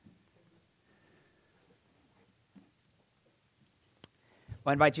Well,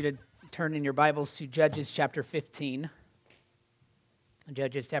 I invite you to turn in your Bibles to Judges chapter 15. In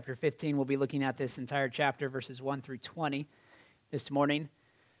Judges chapter 15, we'll be looking at this entire chapter, verses 1 through 20, this morning.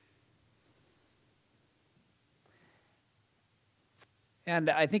 And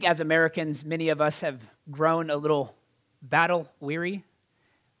I think as Americans, many of us have grown a little battle weary.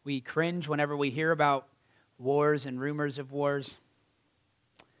 We cringe whenever we hear about wars and rumors of wars.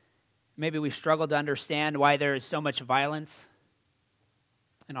 Maybe we struggle to understand why there is so much violence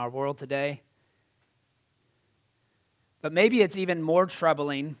in our world today. But maybe it's even more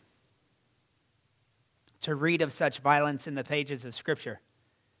troubling to read of such violence in the pages of Scripture.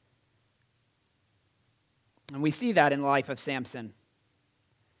 And we see that in the life of Samson.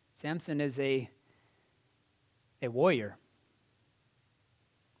 Samson is a warrior.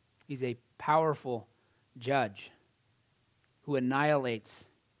 He's a powerful judge who annihilates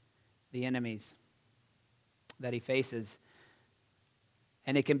the enemies that he faces.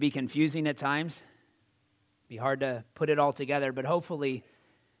 And it can be confusing at times, be hard to put it all together, but hopefully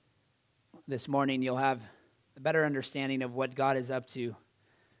this morning you'll have a better understanding of what God is up to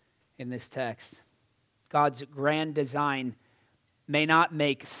in this text. God's grand design may not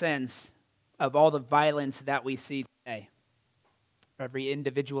make sense of all the violence that we see today, every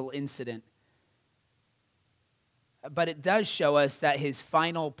individual incident. But it does show us that his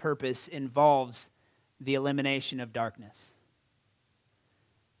final purpose involves the elimination of darkness.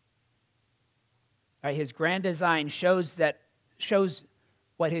 Right, his grand design shows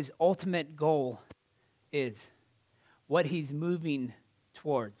what his ultimate goal is, what he's moving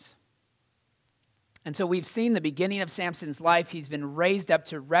towards. And so we've seen the beginning of Samson's life. He's been raised up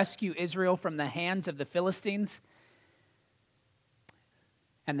to rescue Israel from the hands of the Philistines.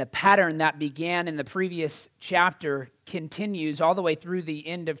 And the pattern that began in the previous chapter continues all the way through the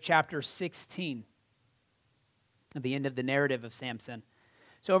end of chapter 16, at the end of the narrative of Samson.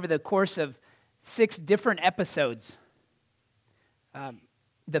 So over the course of 6 different episodes,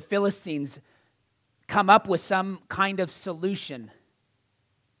 the Philistines come up with some kind of solution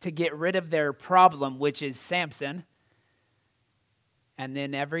to get rid of their problem, which is Samson. And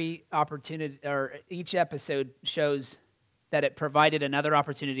then every opportunity, or each episode shows that it provided another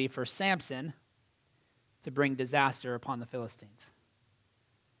opportunity for Samson to bring disaster upon the Philistines.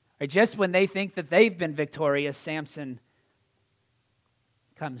 Or just when they think that they've been victorious, Samson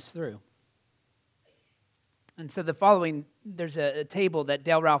comes through. And so there's a table that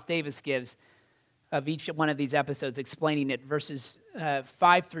Dale Ralph Davis gives of each one of these episodes, explaining it. Verses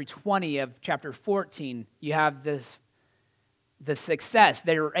 5 through 20 of chapter 14, you have the success.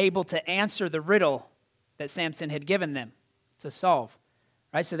 They were able to answer the riddle that Samson had given them to solve.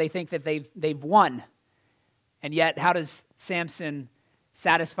 Right? So they think that they've won. And yet, how does Samson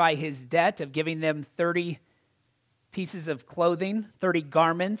satisfy his debt of giving them 30 pieces of clothing, 30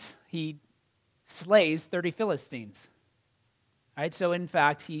 garments? He slays 30 Philistines. Right? So in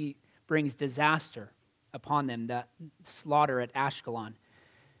fact, he brings disaster upon them, that slaughter at Ashkelon.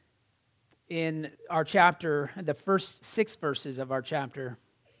 In our chapter, the first 6 verses of our chapter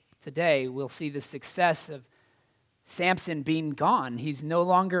today, we'll see the success of Samson being gone. He's no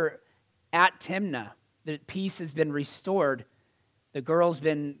longer at Timnite. The peace has been restored. The girl's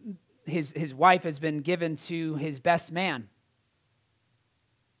been, his wife has been given to his best man.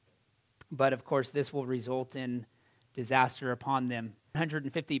 But of course, this will result in disaster upon them.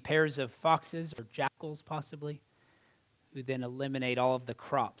 150 pairs of foxes, or jackals possibly, who then eliminate all of the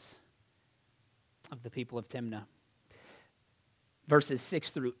crops of the people of Timnite. Verses 6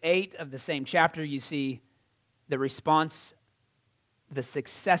 through 8 of the same chapter, you see the response, the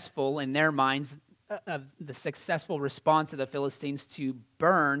successful, in their minds, the successful response of the Philistines to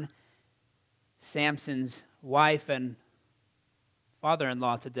burn Samson's wife and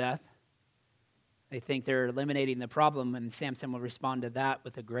father-in-law to death. They think they're eliminating the problem, and Samson will respond to that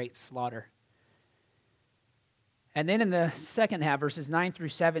with a great slaughter. And then in the second half, verses 9 through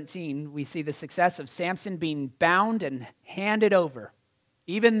 17, we see the success of Samson being bound and handed over.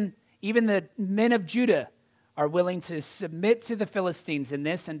 Even the men of Judah are willing to submit to the Philistines in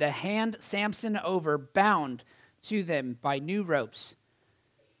this and to hand Samson over, bound to them by new ropes.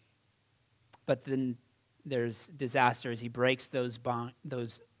 But then there's disaster as he breaks those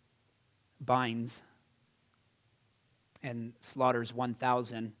binds and slaughters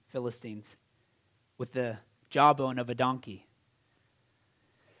 1,000 Philistines with the jawbone of a donkey.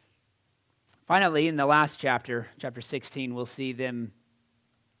 Finally, in the last chapter, chapter 16, we'll see them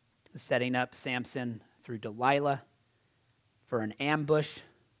setting up Samson through Delilah for an ambush,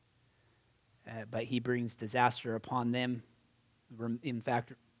 but he brings disaster upon them, in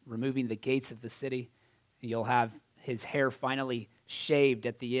fact, removing the gates of the city. You'll have his hair finally shaved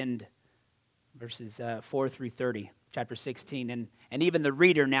at the end, verses 4 through 30, chapter 16. And even the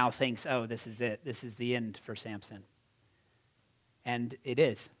reader now thinks, oh, this is it. This is the end for Samson. And it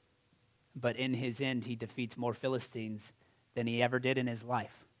is. But in his end, he defeats more Philistines than he ever did in his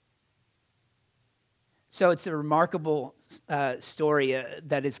life. So it's a remarkable story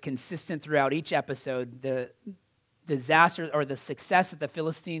that is consistent throughout each episode. The disaster or the success that the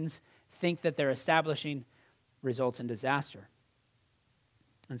Philistines think that they're establishing results in disaster.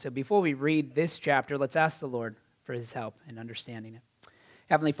 And so before we read this chapter, let's ask the Lord for his help in understanding it.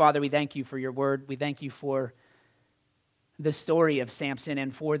 Heavenly Father, we thank you for your word. We thank you for the story of Samson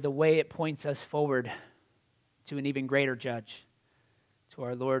and for the way it points us forward to an even greater judge, to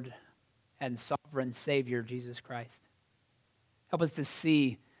our Lord and sovereign Savior, Jesus Christ. Help us to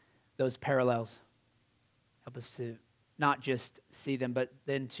see those parallels. Help us to not just see them, but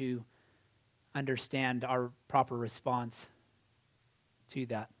then to understand our proper response to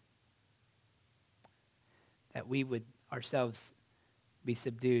that. That we would ourselves be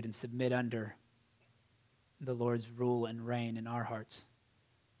subdued and submit under the Lord's rule and reign in our hearts.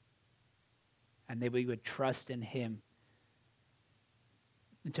 And that we would trust in him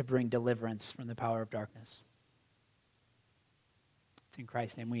to bring deliverance from the power of darkness. It's in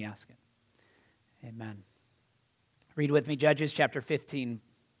Christ's name we ask it. Amen. Read with me Judges chapter 15.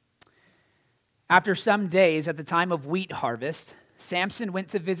 After some days, at the time of wheat harvest, Samson went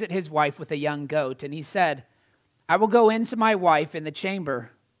to visit his wife with a young goat, and he said, I will go in to my wife in the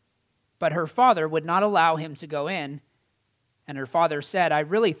chamber. But her father would not allow him to go in, and her father said, I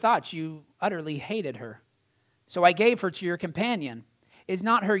really thought you utterly hated her. So I gave her to your companion. Is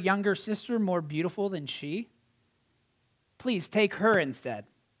not her younger sister more beautiful than she? Please take her instead.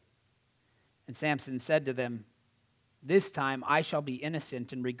 And Samson said to them, This time I shall be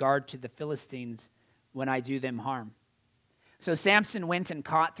innocent in regard to the Philistines when I do them harm. So Samson went and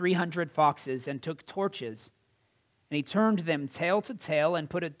caught 300 foxes and took torches, and he turned them tail to tail and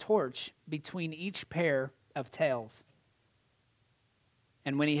put a torch between each pair of tails.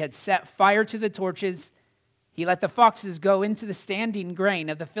 And when he had set fire to the torches, he let the foxes go into the standing grain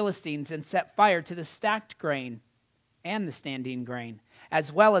of the Philistines and set fire to the stacked grain and the standing grain,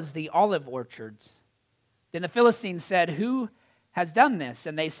 as well as the olive orchards. Then the Philistines said, Who has done this?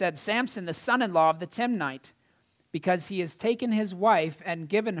 And they said, Samson, the son-in-law of the Timnite, because he has taken his wife and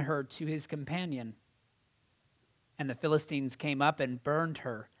given her to his companion. And the Philistines came up and burned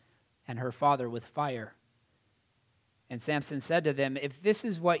her and her father with fire. And Samson said to them, If this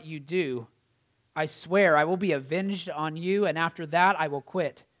is what you do, I swear I will be avenged on you, and after that I will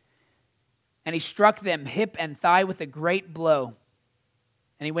quit. And he struck them hip and thigh with a great blow.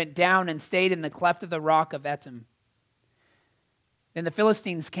 And he went down and stayed in the cleft of the rock of Etam. Then the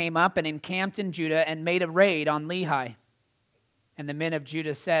Philistines came up and encamped in Judah and made a raid on Lehi. And the men of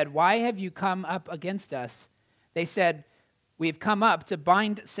Judah said, Why have you come up against us? They said, We have come up to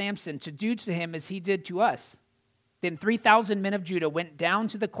bind Samson, to do to him as he did to us. Then 3,000 men of Judah went down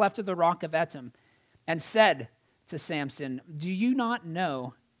to the cleft of the rock of Etam and said to Samson, Do you not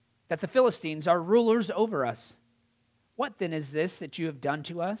know that the Philistines are rulers over us? What then is this that you have done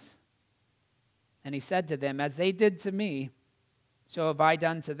to us? And he said to them, As they did to me, so have I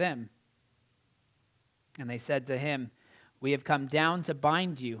done to them. And they said to him, We have come down to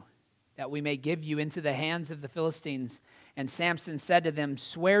bind you, that we may give you into the hands of the Philistines. And Samson said to them,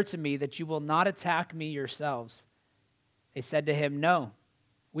 Swear to me that you will not attack me yourselves. They said to him, No,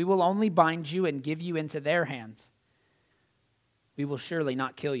 we will only bind you and give you into their hands. We will surely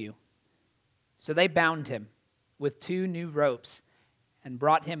not kill you. So they bound him with 2 new ropes and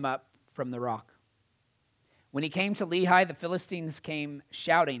brought him up from the rock. When he came to Lehi, the Philistines came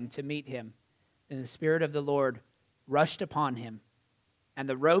shouting to meet him. And the Spirit of the Lord rushed upon him. And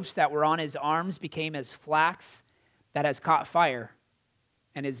the ropes that were on his arms became as flax that has caught fire,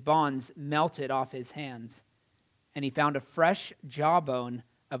 and his bonds melted off his hands. And he found a fresh jawbone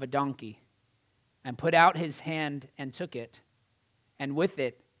of a donkey, and put out his hand and took it. And with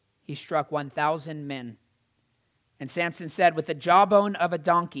it he struck 1,000 men. And Samson said, With the jawbone of a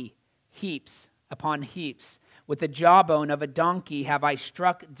donkey, heaps upon heaps, with the jawbone of a donkey have I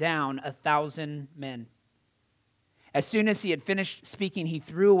struck down 1,000 men. As soon as he had finished speaking, he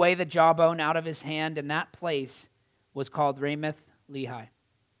threw away the jawbone out of his hand, and that place was called Ramoth Lehi.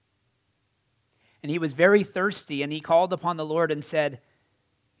 And he was very thirsty, and he called upon the Lord and said,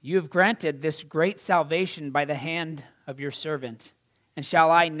 You have granted this great salvation by the hand of your servant. And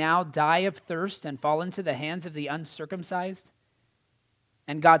shall I now die of thirst and fall into the hands of the uncircumcised?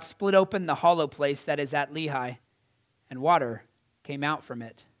 And God split open the hollow place that is at Lehi, and water came out from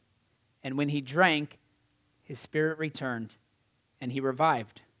it. And when he drank, his spirit returned, and he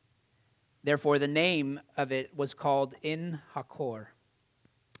revived. Therefore, the name of it was called En Hakor.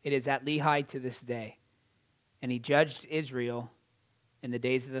 It is at Lehi to this day. And he judged Israel in the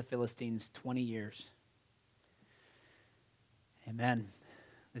days of the Philistines 20 years. Amen.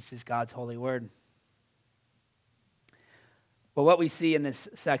 This is God's holy word. Well, what we see in this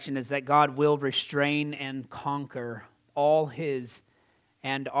section is that God will restrain and conquer all his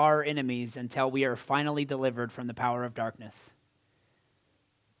and our enemies until we are finally delivered from the power of darkness.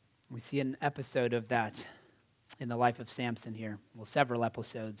 We see an episode of that in the life of Samson here. Well, several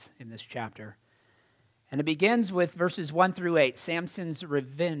episodes in this chapter. And it begins with verses 1 through 8, Samson's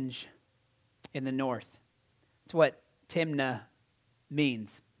revenge in the north. It's what Timnah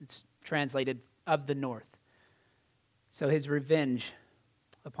means. It's translated of the north. So his revenge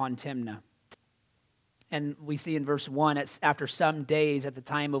upon Timnah. And we see in verse 1, after some days at the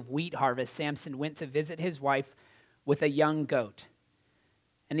time of wheat harvest, Samson went to visit his wife with a young goat.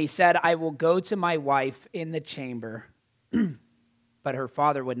 And he said, I will go to my wife in the chamber, but her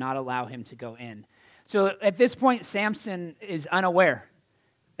father would not allow him to go in. So at this point, Samson is unaware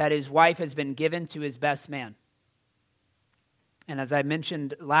that his wife has been given to his best man. And as I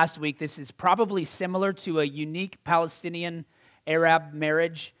mentioned last week, this is probably similar to a unique Palestinian Arab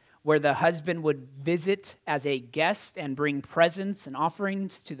marriage where the husband would visit as a guest and bring presents and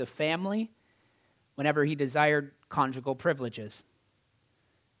offerings to the family whenever he desired conjugal privileges.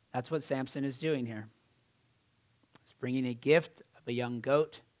 That's what Samson is doing here. He's bringing a gift of a young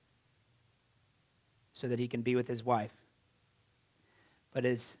goat so that he can be with his wife.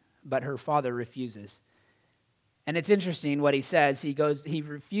 But her father refuses. And it's interesting what he says. He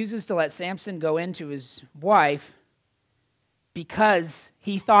refuses to let Samson go into his wife because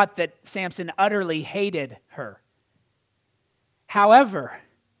he thought that Samson utterly hated her. However,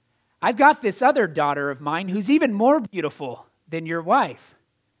 I've got this other daughter of mine who's even more beautiful than your wife.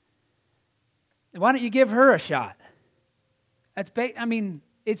 Why don't you give her a shot?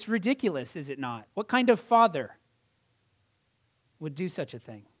 It's ridiculous, is it not? What kind of father would do such a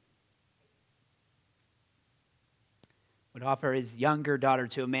thing? Would offer his younger daughter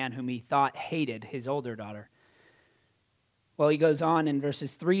to a man whom he thought hated his older daughter. Well, he goes on in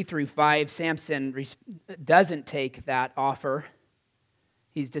verses 3 through 5. Samson doesn't take that offer.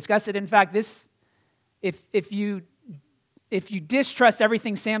 He's discussed it. In fact, if you distrust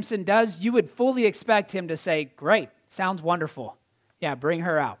everything Samson does, you would fully expect him to say, great, sounds wonderful. Yeah, bring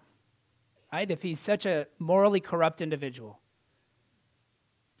her out. Right? If he's such a morally corrupt individual.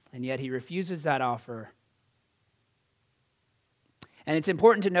 And yet he refuses that offer. And it's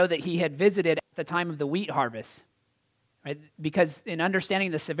important to know that he had visited at the time of the wheat harvest. Right? Because in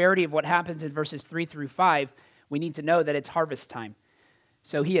understanding the severity of what happens in verses 3 through 5, we need to know that it's harvest time.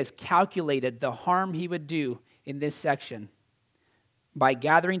 So he has calculated the harm he would do in this section by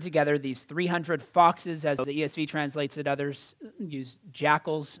gathering together these 300 foxes, as the ESV translates it. Others use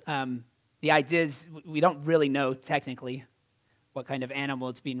jackals. The idea is we don't really know technically what kind of animal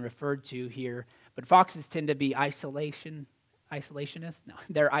it's being referred to here, but foxes tend to be isolationists. No,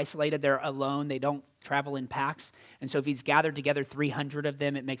 they're isolated, they're alone, they don't travel in packs. And so if he's gathered together 300 of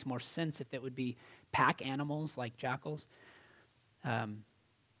them, it makes more sense if it would be pack animals like jackals.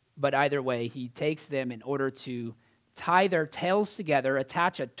 But either way, he takes them in order to tie their tails together,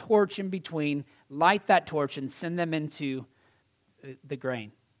 attach a torch in between, light that torch, and send them into the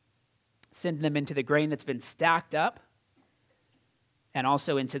grain. Send them into the grain that's been stacked up, and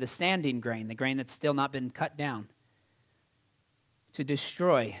also into the standing grain, the grain that's still not been cut down, to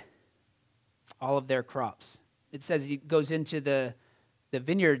destroy all of their crops. It says he goes into the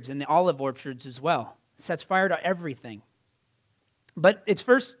vineyards and the olive orchards as well. Sets fire to everything. But it's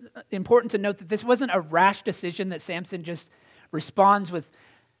first important to note that this wasn't a rash decision that Samson just responds with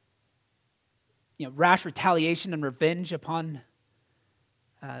rash retaliation and revenge upon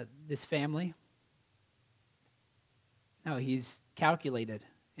this family. No, he's calculated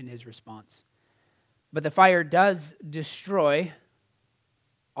in his response. But the fire does destroy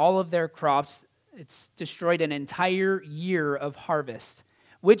all of their crops. It's destroyed an entire year of harvest,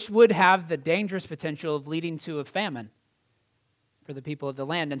 which would have the dangerous potential of leading to a famine for the people of the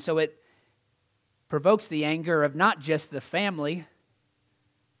land. And so it provokes the anger of not just the family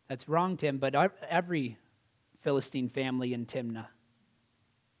that's wronged him, but every Philistine family in Timnah.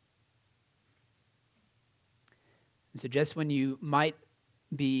 And so just when you might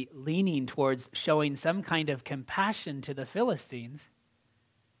be leaning towards showing some kind of compassion to the Philistines,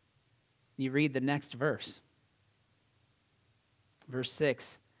 you read the next verse. Verse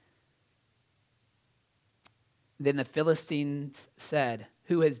 6. Then the Philistines said,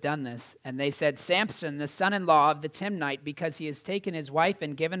 who has done this. And they said, Samson, the son-in-law of the Timnite, because he has taken his wife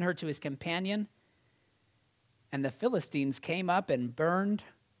and given her to his companion. And the Philistines came up and burned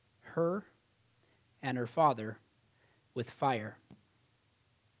her and her father with fire.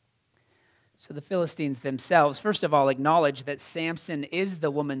 So the Philistines themselves, first of all, acknowledge that Samson is the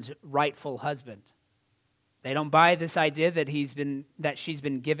woman's rightful husband. They don't buy this idea that she's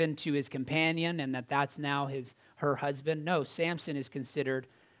been given to his companion and that that's now her husband. No, Samson is considered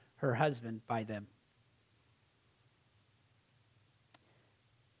her husband by them.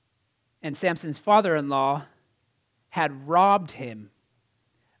 And Samson's father-in-law had robbed him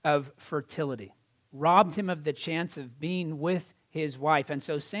of fertility, robbed him of the chance of being with his wife. And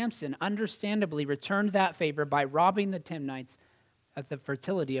so Samson understandably returned that favor by robbing the Timnites of the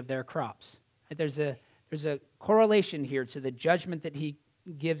fertility of their crops. There's a correlation here to the judgment that he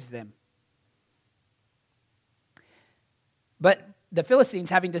gives them. But the Philistines,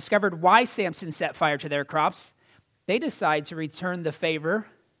 having discovered why Samson set fire to their crops, they decide to return the favor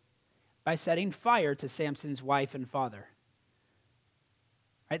by setting fire to Samson's wife and father.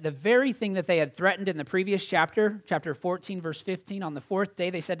 Right, the very thing that they had threatened in the previous chapter 14, verse 15, on the fourth day,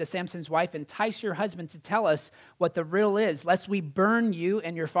 they said to Samson's wife, entice your husband to tell us what the riddle is, lest we burn you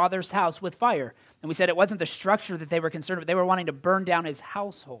and your father's house with fire. And we said it wasn't the structure that they were concerned with. They were wanting to burn down his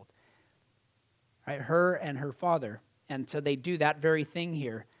household, right, her and her father. And so they do that very thing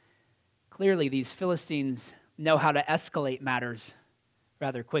here. Clearly, these Philistines know how to escalate matters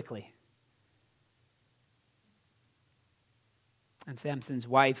rather quickly. And Samson's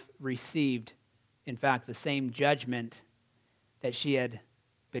wife received, in fact, the same judgment that she had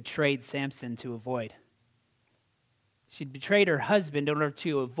betrayed Samson to avoid. She'd betrayed her husband in order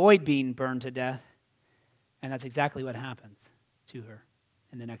to avoid being burned to death, and that's exactly what happens to her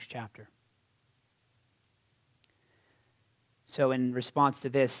in the next chapter. So in response to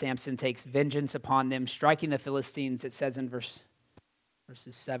this, Samson takes vengeance upon them, striking the Philistines, it says in verses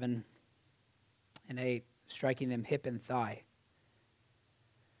 7 and 8, striking them hip and thigh.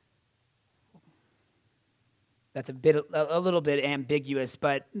 That's a little bit ambiguous,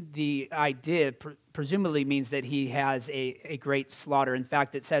 but the idea presumably means that he has a great slaughter. In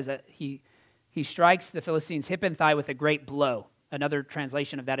fact, it says that he strikes the Philistines hip and thigh with a great blow. Another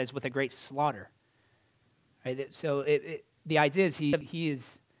translation of that is with a great slaughter. Right? So the idea is he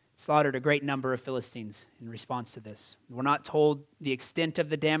has slaughtered a great number of Philistines in response to this. We're not told the extent of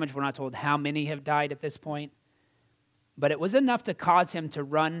the damage. We're not told how many have died at this point. But it was enough to cause him to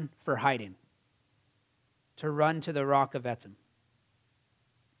run for hiding, to run to the rock of Etam.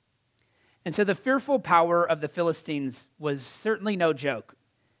 And so the fearful power of the Philistines was certainly no joke.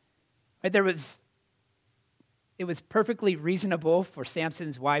 Right? It was perfectly reasonable for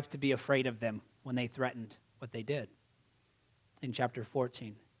Samson's wife to be afraid of them when they threatened what they did in chapter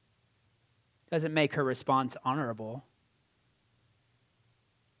 14. Doesn't make her response honorable,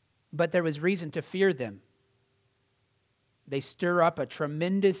 but there was reason to fear them. They stir up a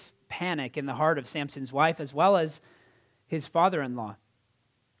tremendous panic in the heart of Samson's wife as well as his father-in-law.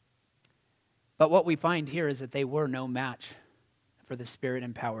 But what we find here is that they were no match for the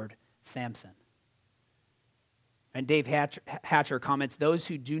spirit-empowered Samson. And Dave Hatcher comments, those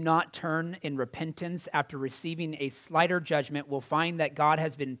who do not turn in repentance after receiving a slighter judgment will find that God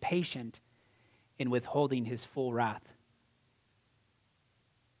has been patient in withholding his full wrath.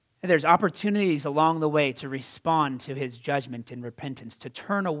 And there's opportunities along the way to respond to his judgment in repentance, to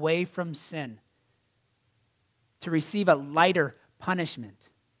turn away from sin, to receive a lighter punishment.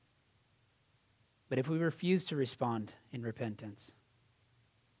 But if we refuse to respond in repentance,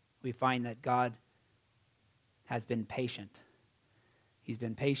 we find that God has been patient. He's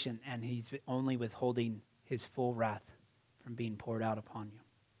been patient, and he's only withholding his full wrath from being poured out upon you.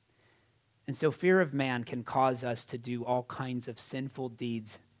 And so fear of man can cause us to do all kinds of sinful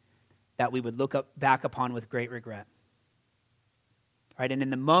deeds that we would look back upon with great regret. Right? And in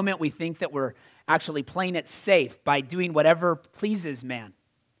the moment, we think that we're actually playing it safe by doing whatever pleases man,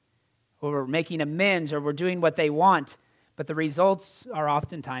 or we're making amends, or we're doing what they want, but the results are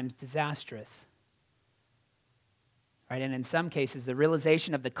oftentimes disastrous. Right? And in some cases, the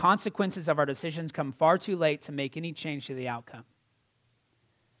realization of the consequences of our decisions come far too late to make any change to the outcome.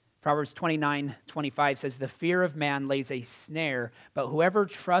 Proverbs 29:25 says, the fear of man lays a snare, but whoever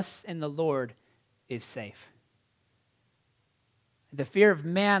trusts in the Lord is safe. The fear of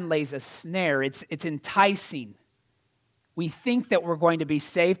man lays a snare. It's enticing. We think that we're going to be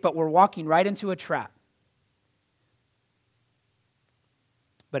safe, but we're walking right into a trap.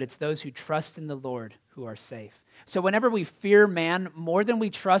 But it's those who trust in the Lord who are safe. So whenever we fear man more than we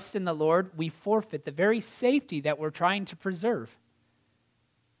trust in the Lord, we forfeit the very safety that we're trying to preserve.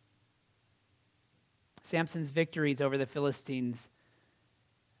 Samson's victories over the Philistines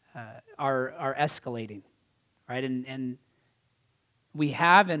are escalating, right? And we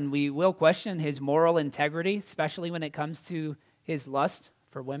have and we will question his moral integrity, especially when it comes to his lust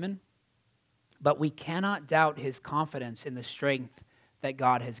for women. But we cannot doubt his confidence in the strength that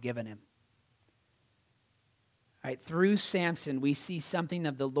God has given him. Right, through Samson, we see something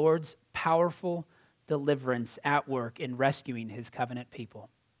of the Lord's powerful deliverance at work in rescuing his covenant people.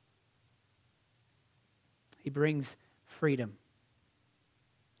 He brings freedom,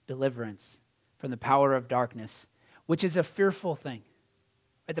 deliverance from the power of darkness, which is a fearful thing.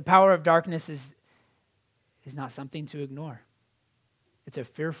 Right, the power of darkness is not something to ignore. It's a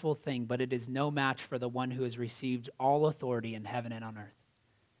fearful thing, but it is no match for the one who has received all authority in heaven and on earth.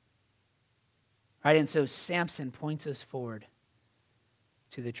 Right, and so Samson points us forward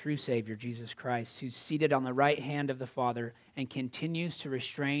to the true Savior, Jesus Christ, who's seated on the right hand of the Father and continues to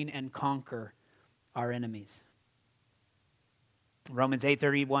restrain and conquer our enemies. Romans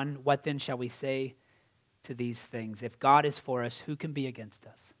 8:31, what then shall we say to these things? If God is for us, who can be against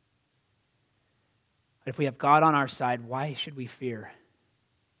us? If we have God on our side, why should we fear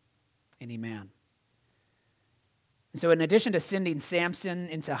any man? And so in addition to sending Samson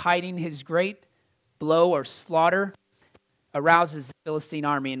into hiding, his great blow or slaughter arouses the Philistine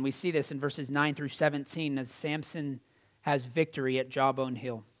army. And we see this in verses 9 through 17 as Samson has victory at Jawbone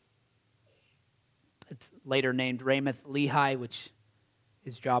Hill. It's later named Ramoth Lehi, which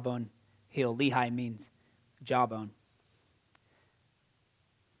is Jawbone Hill. Lehi means jawbone.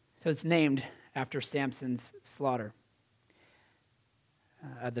 So it's named after Samson's slaughter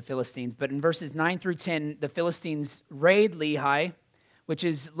of the Philistines. But in verses 9 through 10, the Philistines raid Lehi, which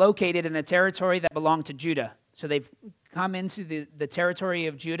is located in the territory that belonged to Judah. So they've come into the territory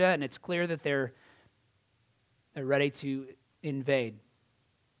of Judah, and it's clear that they're ready to invade,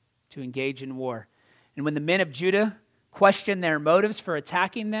 to engage in war. And when the men of Judah question their motives for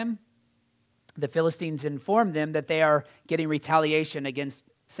attacking them, the Philistines inform them that they are getting retaliation against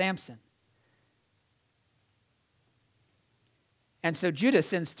Samson. And so Judah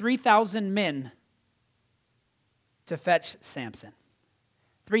sends 3,000 men to fetch Samson.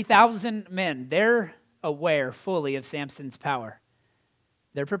 3,000 men. They're aware fully of Samson's power.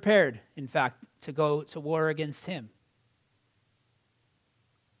 They're prepared, in fact, to go to war against him.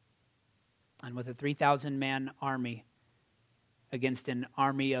 And with a 3,000-man army against an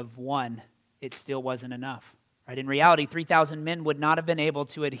army of one, it still wasn't enough. Right? In reality, 3,000 men would not have been able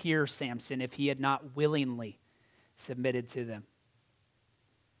to adhere Samson if he had not willingly submitted to them.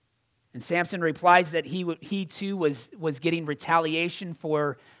 And Samson replies that he too was getting retaliation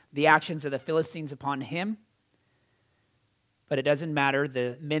for the actions of the Philistines upon him. But it doesn't matter.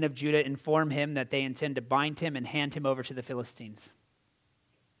 The men of Judah inform him that they intend to bind him and hand him over to the Philistines.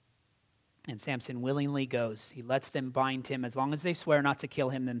 And Samson willingly goes. He lets them bind him as long as they swear not to kill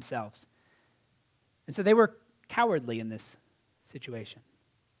him themselves. And so they were cowardly in this situation.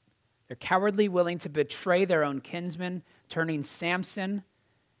 They're cowardly, willing to betray their own kinsman, turning Samson,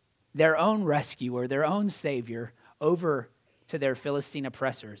 their own rescuer, their own savior, over to their Philistine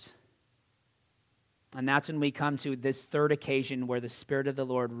oppressors. And that's when we come to this third occasion where the Spirit of the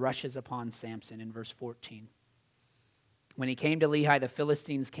Lord rushes upon Samson in verse 14. When he came to Lehi, the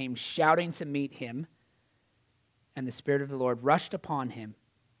Philistines came shouting to meet him, and the Spirit of the Lord rushed upon him.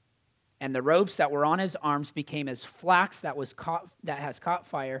 And the ropes that were on his arms became as flax that has caught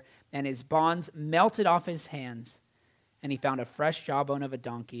fire, and his bonds melted off his hands. And he found a fresh jawbone of a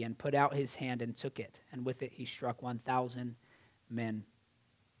donkey and put out his hand and took it. And with it he struck 1,000 men.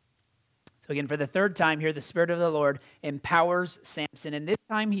 So again, for the third time here, the Spirit of the Lord empowers Samson. And this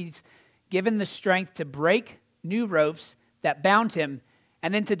time he's given the strength to break new ropes that bound him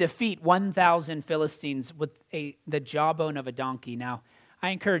and then to defeat 1,000 Philistines with the jawbone of a donkey. Now, I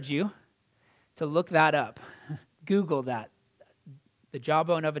encourage you to look that up. Google that, the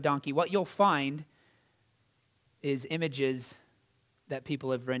jawbone of a donkey. What you'll find is images that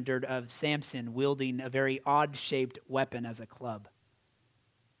people have rendered of Samson wielding a very odd-shaped weapon as a club.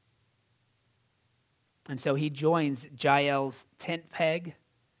 And so he joins Jael's tent peg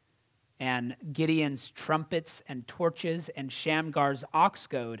and Gideon's trumpets and torches and Shamgar's ox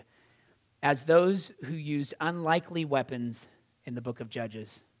goad as those who use unlikely weapons in the book of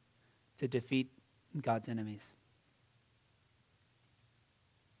Judges to defeat God's enemies.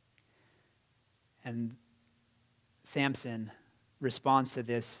 And Samson responds to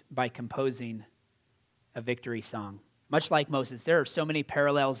this by composing a victory song. Much like Moses, there are so many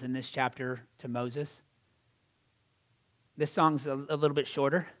parallels in this chapter to Moses. This song's a little bit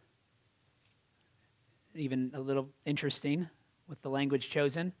shorter, even a little interesting with the language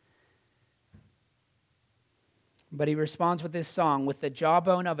chosen. But he responds with this song, with the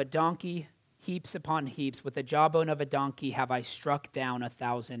jawbone of a donkey, heaps upon heaps, with the jawbone of a donkey have I struck down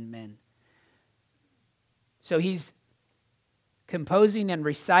 1,000 men. So he's composing and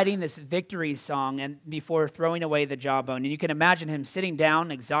reciting this victory song and before throwing away the jawbone. And you can imagine him sitting down,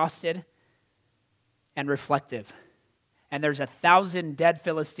 exhausted and reflective. And there's 1,000 dead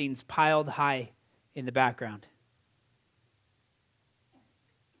Philistines piled high in the background.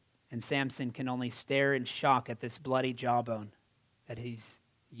 And Samson can only stare in shock at this bloody jawbone that he's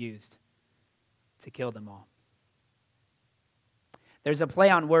used to kill them all. There's a play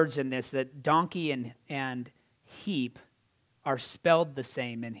on words in this that donkey and heap are spelled the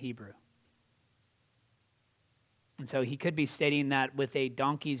same in Hebrew. And so he could be stating that with a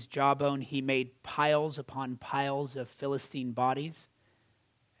donkey's jawbone, he made piles upon piles of Philistine bodies,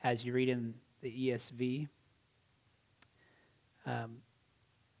 as you read in the ESV.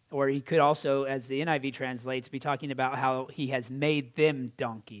 Or he could also, as the NIV translates, be talking about how he has made them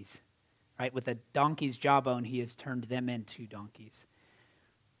donkeys. Right? With a donkey's jawbone, he has turned them into donkeys.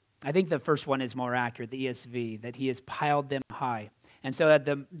 I think the first one is more accurate, the ESV, that he has piled them high. And so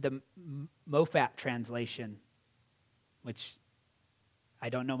the Mofat translation, which I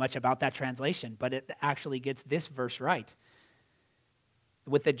don't know much about that translation, but it actually gets this verse right.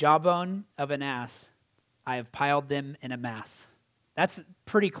 With the jawbone of an ass, I have piled them in a mass. That's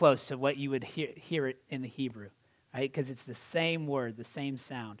pretty close to what you would hear it in the Hebrew, right? Because it's the same word, the same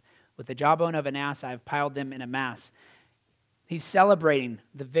sound. With the jawbone of an ass, I have piled them in a mass. He's celebrating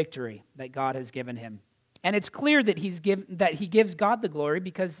the victory that God has given him. And it's clear that he gives God the glory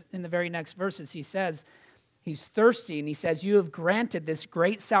because in the very next verses he says, he's thirsty and he says, you have granted this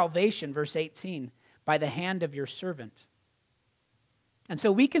great salvation, verse 18, by the hand of your servant. And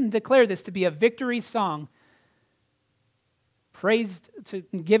so we can declare this to be a victory song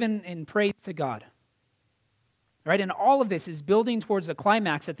given in praise to God. Right? And all of this is building towards a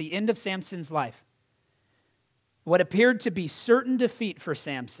climax at the end of Samson's life. What appeared to be certain defeat for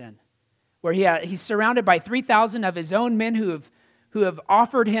Samson, where he's surrounded by 3,000 of his own men who have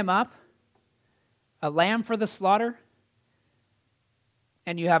offered him up a lamb for the slaughter,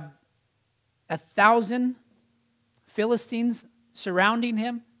 and you have 1,000 Philistines surrounding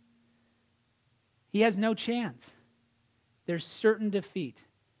him. He has no chance. There's certain defeat.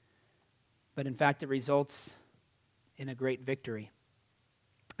 But in fact, it results in a great victory.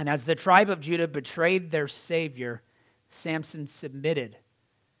 And as the tribe of Judah betrayed their Savior, Samson submitted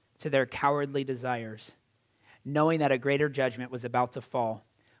to their cowardly desires, knowing that a greater judgment was about to fall,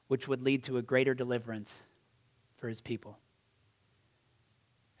 which would lead to a greater deliverance for his people.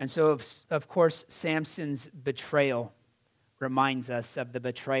 And so, of course, Samson's betrayal reminds us of the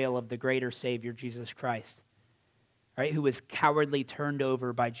betrayal of the greater Savior, Jesus Christ, right, who was cowardly turned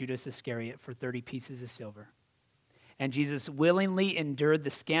over by Judas Iscariot for 30 pieces of silver. And Jesus willingly endured the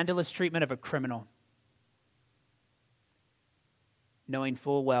scandalous treatment of a criminal, knowing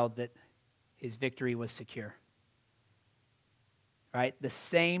full well that his victory was secure. Right? The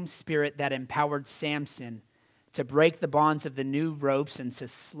same spirit that empowered Samson to break the bonds of the new ropes and to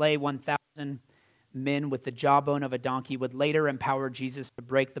slay 1,000 men with the jawbone of a donkey would later empower Jesus to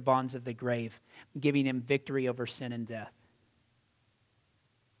break the bonds of the grave, giving him victory over sin and death.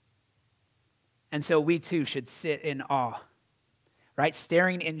 And so we too should sit in awe, right?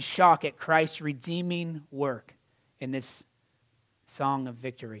 Staring in shock at Christ's redeeming work in this song of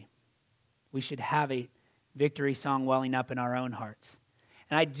victory. We should have a victory song welling up in our own hearts.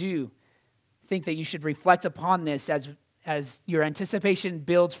 And I do think that you should reflect upon this as your anticipation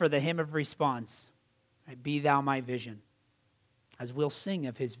builds for the hymn of response. Right? Be thou my vision, as we'll sing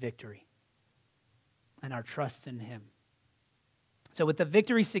of his victory and our trust in him. So with the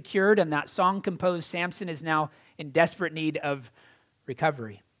victory secured and that song composed, Samson is now in desperate need of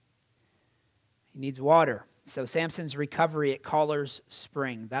recovery. He needs water. So Samson's recovery at Caller's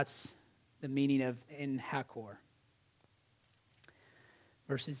Spring. That's the meaning of in Hakor.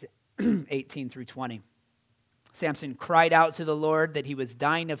 Verses 18 through 20. Samson cried out to the Lord that he was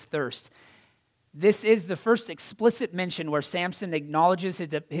dying of thirst. This is the first explicit mention where Samson acknowledges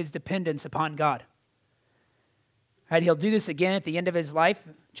his dependence upon God. Right, he'll do this again at the end of his life,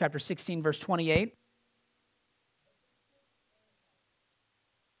 chapter 16, verse 28.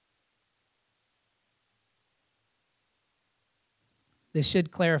 This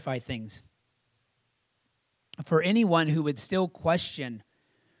should clarify things. For anyone who would still question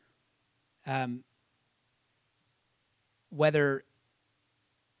whether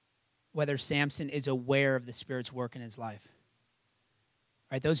Samson is aware of the Spirit's work in his life.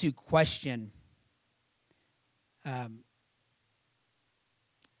 Right, those who question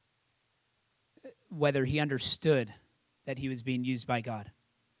whether he understood that he was being used by God.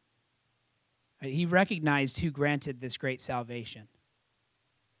 He recognized who granted this great salvation.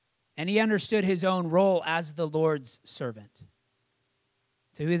 And he understood his own role as the Lord's servant.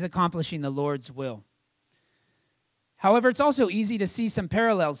 So he was accomplishing the Lord's will. However, it's also easy to see some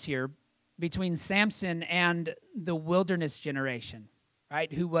parallels here between Samson and the wilderness generation,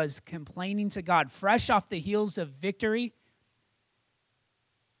 right, who was complaining to God, fresh off the heels of victory,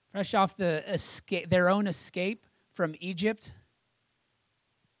 fresh off their own escape from Egypt.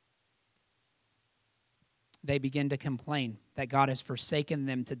 They begin to complain that God has forsaken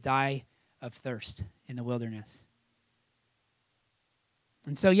them to die of thirst in the wilderness.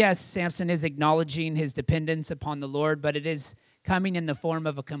 And so, yes, Samson is acknowledging his dependence upon the Lord, but it is coming in the form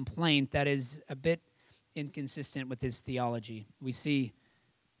of a complaint that is a bit inconsistent with his theology. We see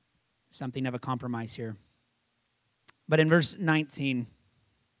something of a compromise here. But in verse 19,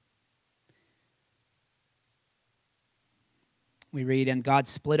 we read, "And God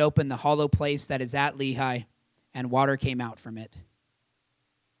split open the hollow place that is at Lehi, and water came out from it."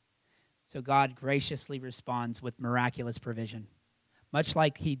 So God graciously responds with miraculous provision, much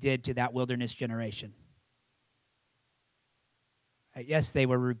like he did to that wilderness generation. Yes, they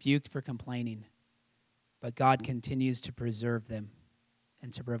were rebuked for complaining, but God continues to preserve them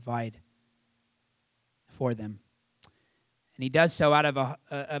and to provide for them. And he does so out of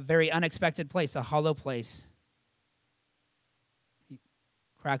a very unexpected place, a hollow place. He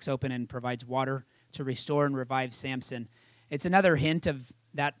cracks open and provides water to restore and revive Samson. It's another hint of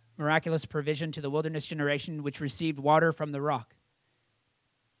that miraculous provision to the wilderness generation, which received water from the rock.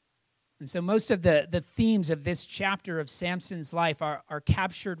 And so most of the themes of this chapter of Samson's life are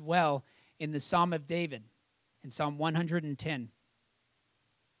captured well in the Psalm of David, in Psalm 110.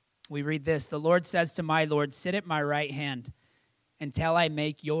 We read this, "The Lord says to my Lord, sit at my right hand until I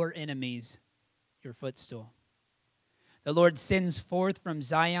make your enemies your footstool. The Lord sends forth from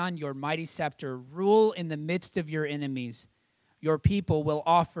Zion your mighty scepter. Rule in the midst of your enemies. Your people will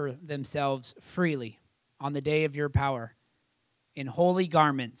offer themselves freely on the day of your power. In holy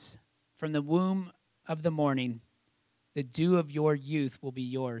garments, from the womb of the morning, the dew of your youth will be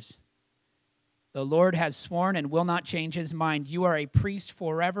yours. The Lord has sworn and will not change his mind. You are a priest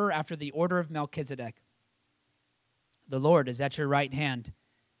forever after the order of Melchizedek. The Lord is at your right hand.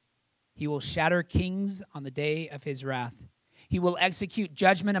 He will shatter kings on the day of his wrath. He will execute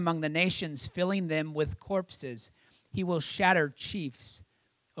judgment among the nations, filling them with corpses. He will shatter chiefs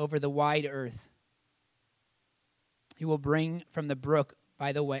over the wide earth. He will bring from the brook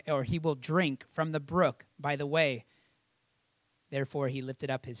by the way, or he will drink from the brook by the way. Therefore he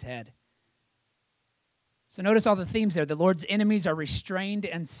lifted up his head." So notice all the themes there. The Lord's enemies are restrained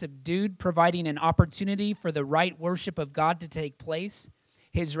and subdued, providing an opportunity for the right worship of God to take place.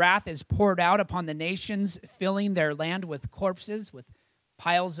 His wrath is poured out upon the nations, filling their land with corpses, with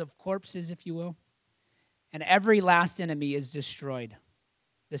piles of corpses, if you will. And every last enemy is destroyed.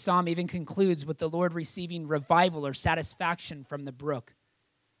 The psalm even concludes with the Lord receiving revival or satisfaction from the brook.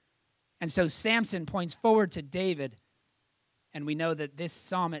 And so Samson points forward to David, and we know that this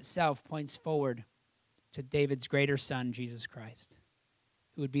psalm itself points forward to David's greater son, Jesus Christ,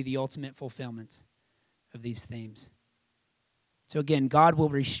 who would be the ultimate fulfillment of these themes. So again, God will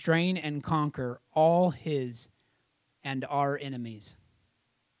restrain and conquer all his and our enemies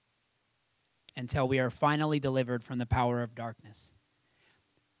until we are finally delivered from the power of darkness.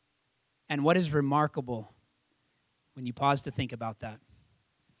 And what is remarkable when you pause to think about that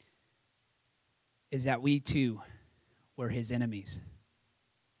is that we too were his enemies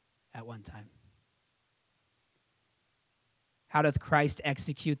at one time. How doth Christ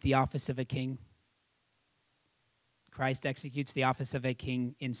execute the office of a king? Christ executes the office of a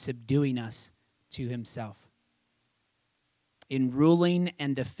king in subduing us to himself, in ruling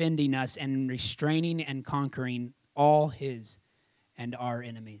and defending us and restraining and conquering all his and our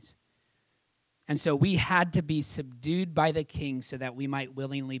enemies. And so we had to be subdued by the king so that we might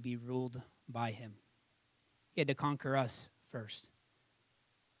willingly be ruled by him. He had to conquer us first.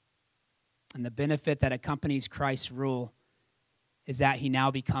 And the benefit that accompanies Christ's rule is that he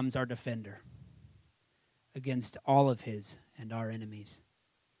now becomes our defender against all of his and our enemies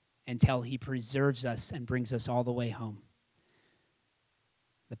until he preserves us and brings us all the way home.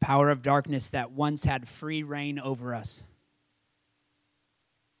 The power of darkness that once had free reign over us,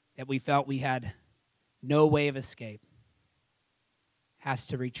 that we felt we had no way of escape, has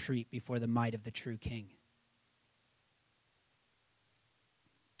to retreat before the might of the true king.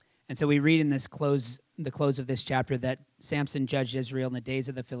 And so we read in the close of this chapter that Samson judged Israel in the days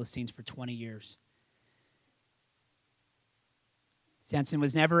of the Philistines for 20 years. Samson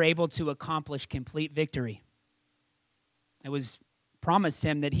was never able to accomplish complete victory. It was promised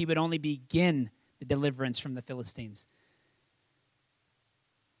him that he would only begin the deliverance from the Philistines.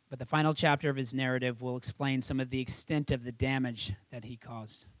 But the final chapter of his narrative will explain some of the extent of the damage that he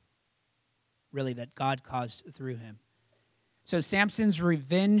caused. Really, that God caused through him. So Samson's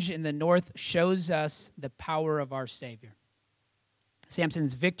revenge in the north shows us the power of our Savior.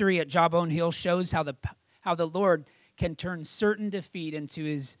 Samson's victory at Jawbone Hill shows how the Lord can turn certain defeat into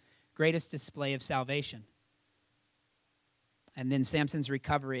his greatest display of salvation. And then Samson's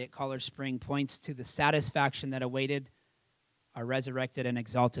recovery at Collar Spring points to the satisfaction that awaited our resurrected and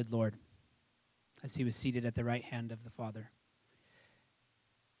exalted Lord as he was seated at the right hand of the Father.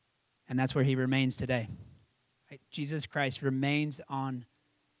 And that's where he remains today. Right? Jesus Christ remains on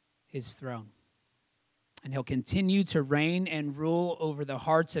his throne. And he'll continue to reign and rule over the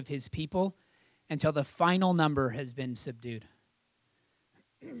hearts of his people until the final number has been subdued,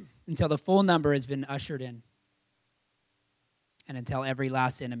 until the full number has been ushered in, and until every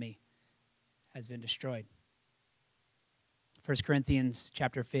last enemy has been destroyed. 1 Corinthians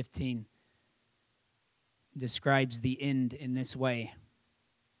chapter 15 describes the end in this way.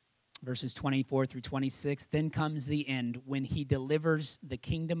 Verses 24 through 26, then comes the end when he delivers the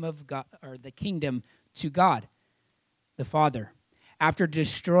kingdom of God, or the kingdom to God, the Father, after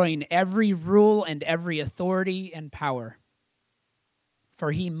destroying every rule and every authority and power.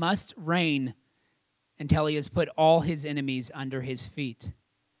 For he must reign until he has put all his enemies under his feet.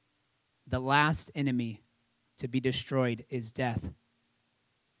 The last enemy to be destroyed is death.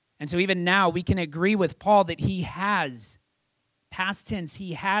 And so even now we can agree with Paul that he has, past tense,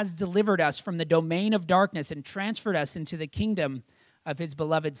 he has delivered us from the domain of darkness and transferred us into the kingdom of his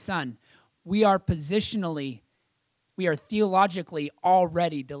beloved Son. We are theologically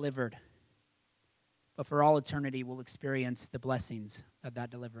already delivered. But for all eternity, we'll experience the blessings of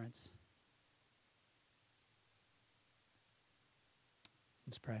that deliverance.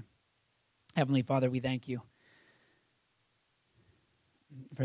 Let's pray. Heavenly Father, we thank you for